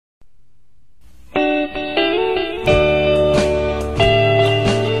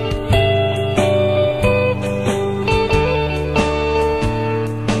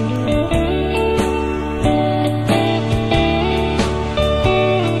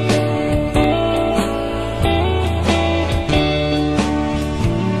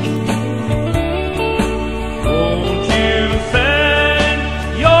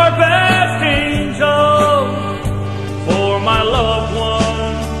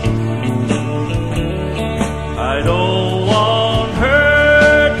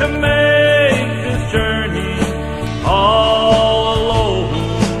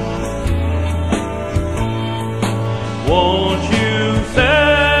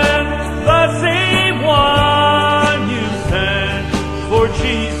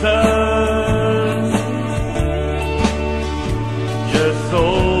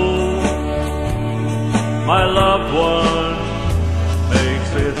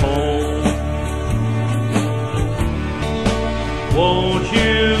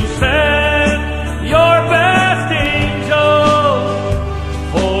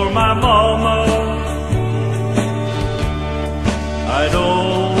I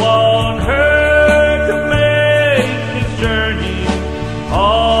don't want her to make this journey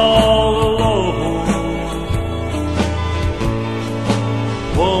all alone.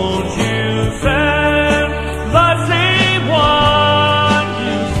 Won't you send the same one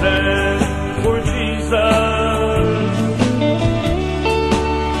you sent for Jesus?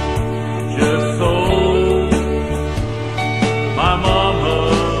 Just so my mama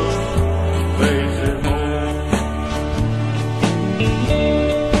makes it home.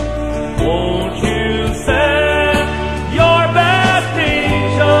 Won't you send your best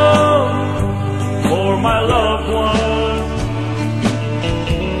angel for my loved one?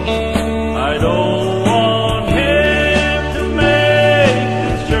 I don't want him to make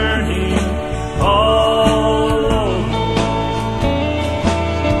this journey all alone.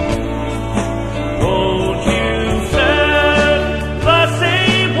 Won't you send the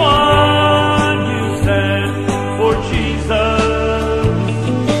same one you sent for Jesus?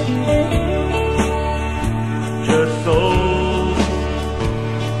 Just so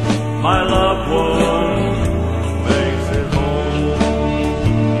my loved one makes it home.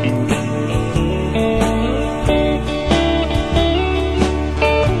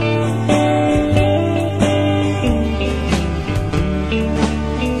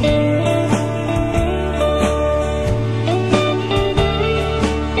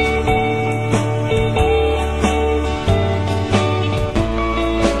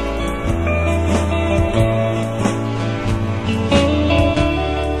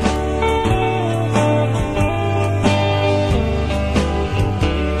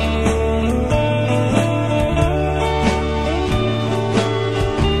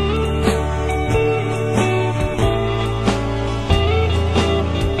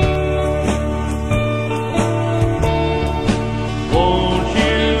 Won't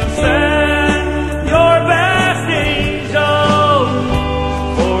you send your best angel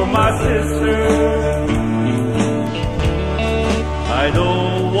for my sister? I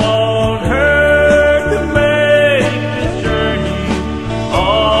don't want her to make this journey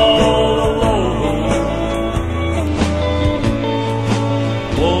all alone.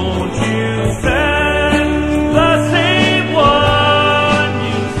 Won't you send the same one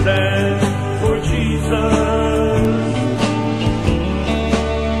you sent for Jesus?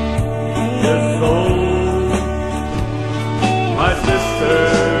 Just so my sister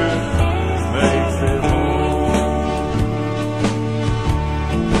makes it home.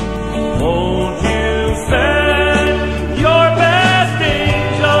 Won't you send your best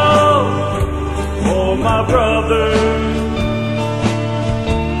angel for my brother?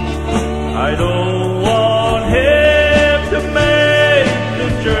 I don't want him to make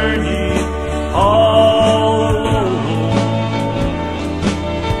this journey all alone.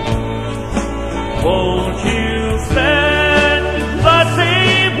 Won't you send the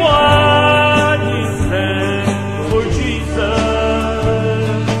same one you sent for Jesus?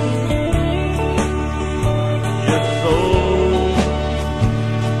 Just so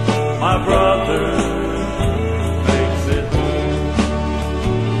my brother